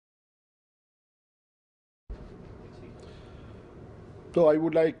So I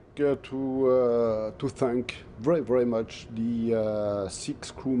would like to thank very much the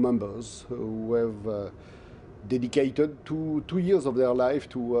 6 crew members who have dedicated 2 years of their life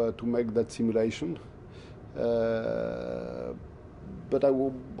to make that simulation. But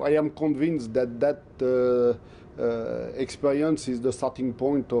I am convinced that experience is the starting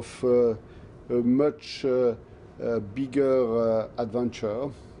point of a much bigger adventure,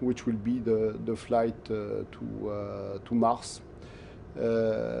 which will be the flight to Mars.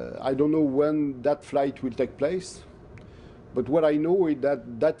 I don't know when that flight will take place, but what I know is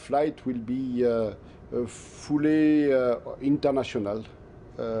that that flight will be a fully international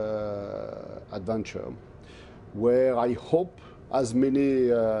adventure, where I hope as many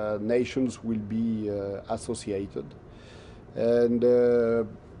nations will be associated. And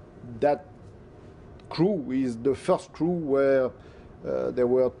that crew is the first crew where there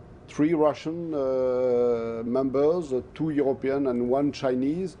were 3 Russian members, 2 European and 1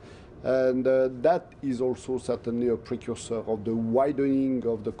 Chinese. And that is also certainly a precursor of the widening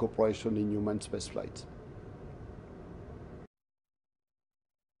of the cooperation in human spaceflight.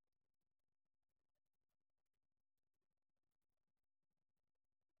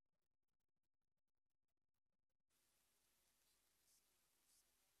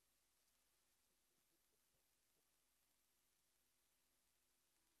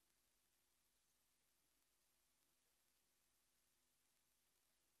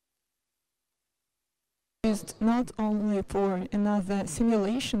 Used not only for another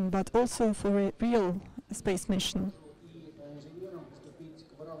simulation, but also for a real space mission.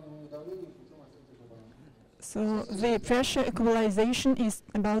 So the pressure equalization is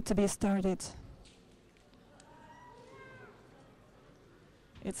about to be started.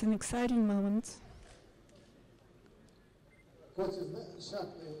 It's an exciting moment.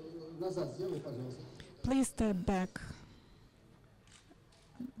 Please step back.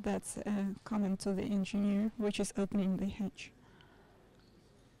 That's a comment to the engineer, which is opening the hatch.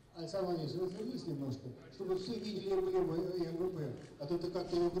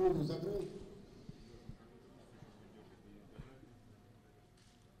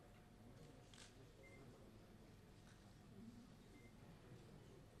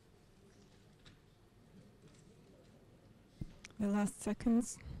 The last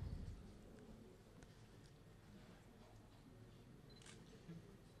seconds.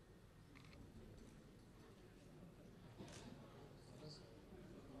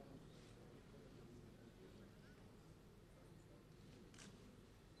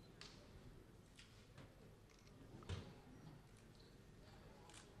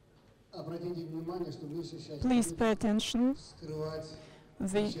 Please pay attention.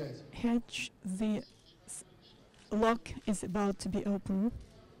 The hatch, the lock is about to be opened.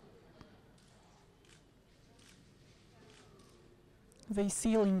 The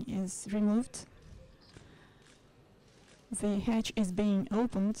sealing is removed. The hatch is being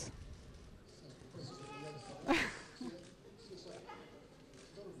opened.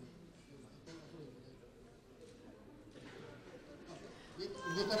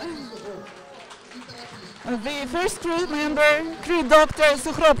 The first crew member, crew doctor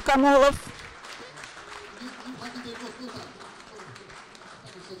Sukhrob Kamolov.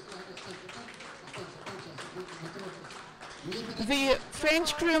 The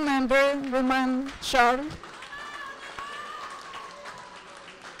French crew member, Romain Charles.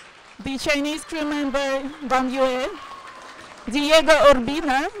 The Chinese crew member, Jean-Jacques. Diego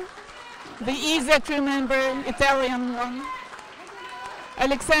Urbina. The ESA crew member, Italian one,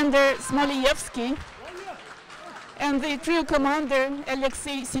 Alexander Smolyevsky. And the crew commander,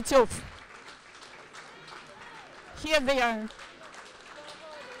 Alexei Sityov. Here they are.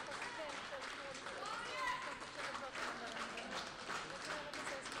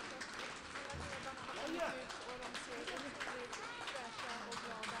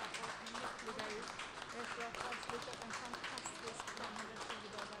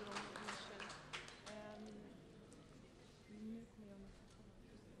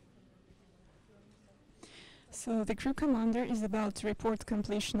 So the crew commander is about to report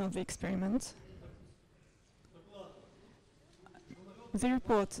completion of the experiment. The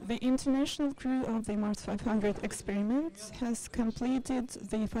report: the international crew of the Mars500 experiment has completed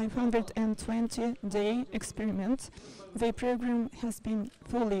the 520-day experiment. The program has been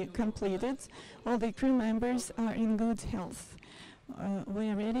fully completed. All the crew members are in good health. We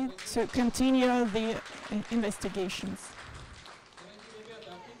are ready to continue the investigations.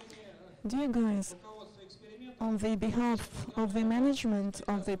 Dear guys, On the behalf of the management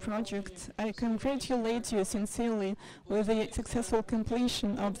of the project, I congratulate you sincerely with the successful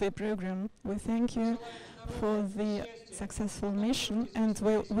completion of the program. We thank you for the successful mission and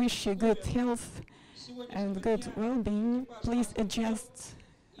we wish you good health and good well-being. Please adjust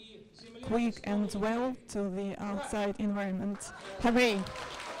quick and well to the outside environment. Hooray!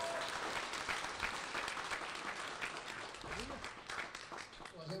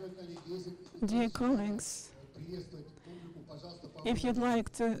 Dear colleagues, if you'd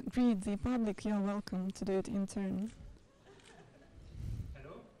like to greet the public, you're welcome to do it in turn.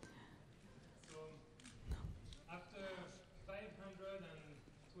 Hello. So, after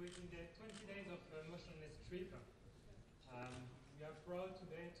 520 days of motionless trip, we are proud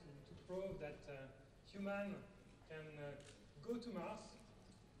today to prove that human can go to Mars.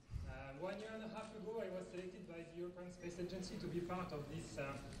 1 year and a half ago, I was selected by the European Space Agency to be part of this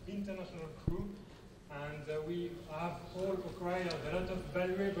international crew, and we have all acquired a lot of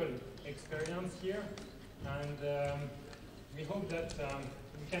valuable experience here, and we hope that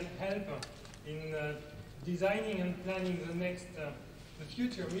we can help in designing and planning the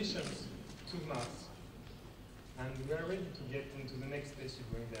future missions to Mars. And we are ready to get into the next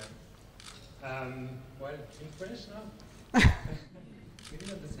spaceship going there. Well, in French now? Maybe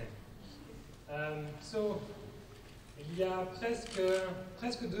not the same. So, il y a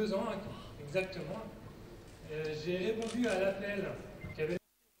presque 2 ans, exactement, j'ai répondu à l'appel qu'avait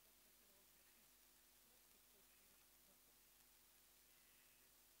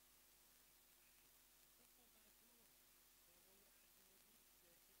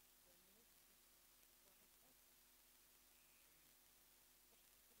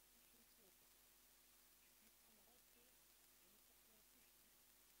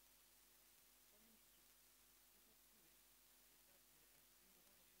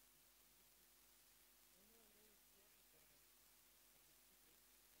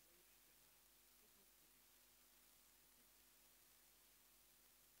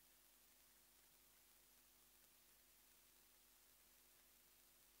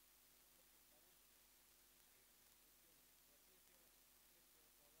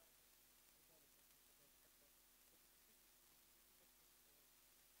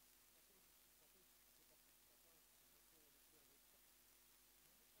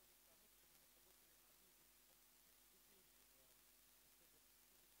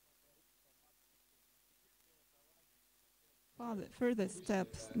Further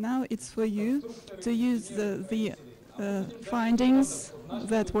steps. Now it's for you to use the findings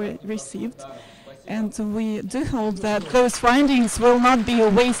that were received, and we do hope that those findings will not be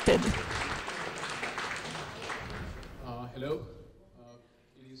wasted. Hello.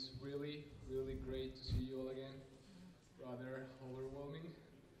 It is really, really great to see you all again. Rather overwhelming.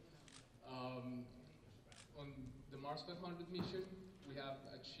 On the Mars 500 mission, we have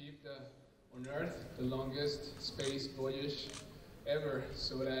achieved on Earth the longest space voyage ever,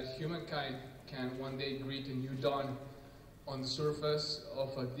 so that humankind can one day greet a new dawn on the surface of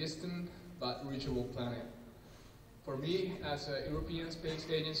a distant but reachable planet. For me, as a European Space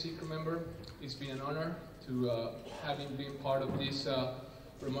Agency crew member, it's been an honor to having been part of this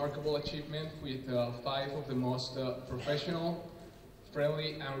remarkable achievement with 5 of the most professional,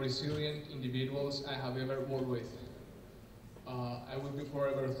 friendly and resilient individuals I have ever worked with. I will be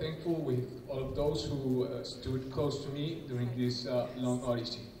forever thankful with all of those who stood close to me during this long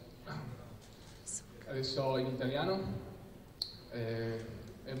odyssey. Adesso in italiano.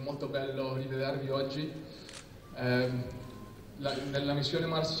 È molto bello rivedervi oggi. Nella missione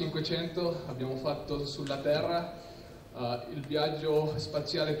Mars 500 abbiamo fatto sulla Terra il viaggio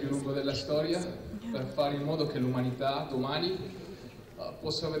spaziale più lungo della storia per fare in modo che l'umanità domani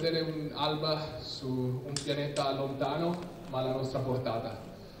possa vedere un'alba su un pianeta lontano ma alla nostra portata.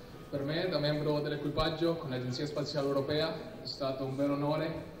 Per me, da membro dell'equipaggio con l'Agenzia Spaziale Europea, è stato un vero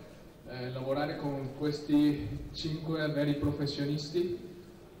onore lavorare con questi 5 veri professionisti,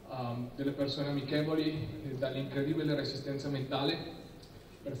 delle persone amichevoli e dall'incredibile resistenza mentale,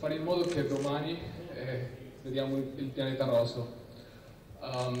 per fare in modo che domani vediamo il pianeta rosso.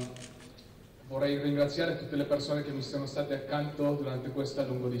 Vorrei ringraziare tutte le persone che mi sono state accanto durante questa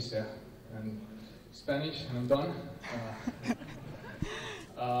lunga odissea. Spanish, and I'm done.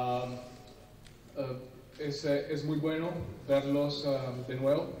 Es muy bueno verlos de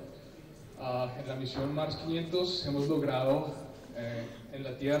nuevo. En la misión Mars 500 hemos logrado en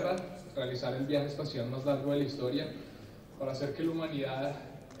la Tierra realizar el viaje espacial más largo de la historia para hacer que la humanidad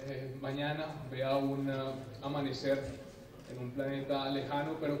mañana vea un amanecer en un planeta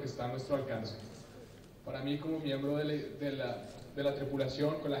lejano pero que está a nuestro alcance. Para mí, como miembro de la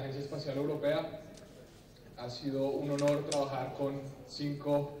tripulación con la Agencia Espacial Europea, Ha sido un honor trabajar con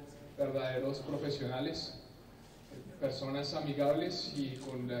 5 verdaderos profesionales, personas amigables y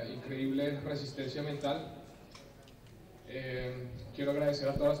con increíble resistencia mental. Quiero agradecer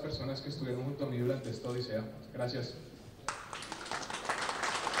a todas las personas que estuvieron junto a mí durante esta odisea. Gracias.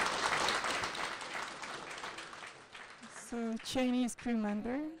 So, Chinese crew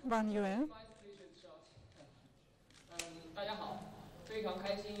member Wang Yue. 大家好，非常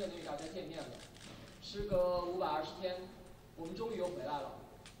开心又与大家见面了。时隔520天，我们终于又回来了。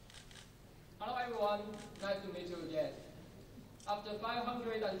Hello everyone, nice to meet you again. After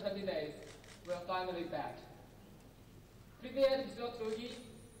 520 days, we are finally back. Привет, все други.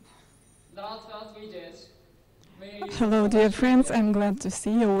 Last visits. Hello, dear friends. I'm glad to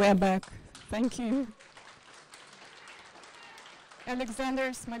see you. We're back. Thank you.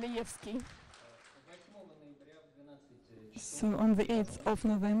 Alexander Smolyevsky. So on the 8th of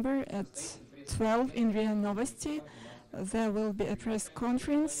November at 12 in RIA Novosti, there will be a press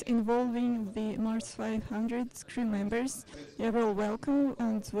conference involving the Mars500 crew members. You're all welcome,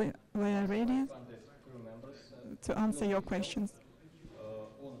 and we are ready to answer your questions.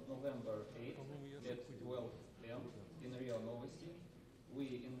 On November 8th at 12 p.m. in RIA Novosti,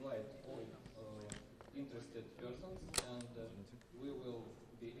 we invite all interested persons, and we will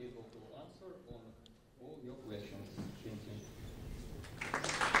be able to answer on all your questions. Thank you.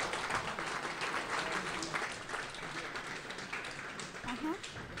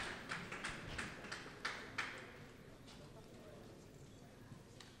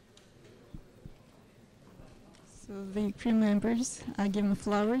 So the crew members are given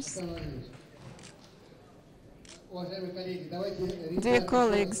flowers. Dear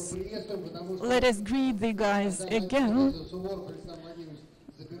colleagues, let us greet the guys again.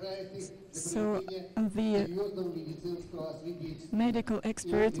 So the medical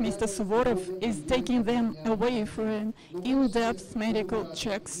expert, Mr. Suvorov, is taking them away for an in-depth medical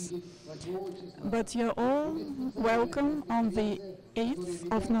checks. But you're all welcome on the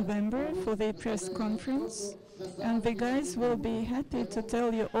 8th of November for the press conference, and the guys will be happy to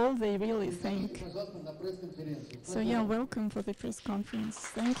tell you all they really think. So you're welcome for the press conference.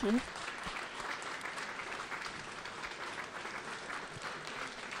 Thank you.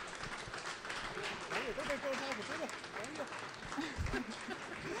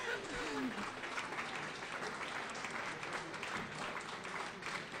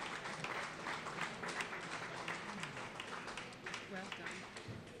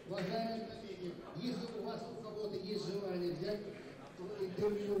 Уважаемые коллеги, если у вас у кого-то есть желание взять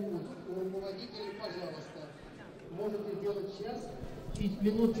интервью у руководителей, пожалуйста, можете сделать сейчас,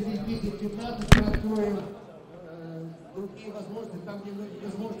 минут через 10-15 мы откроем другие возможности, там где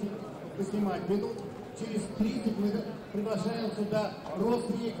вы сможете поснимать. Минут через 30 мы приглашаем сюда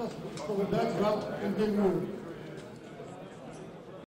родственников, чтобы дать вам интервью.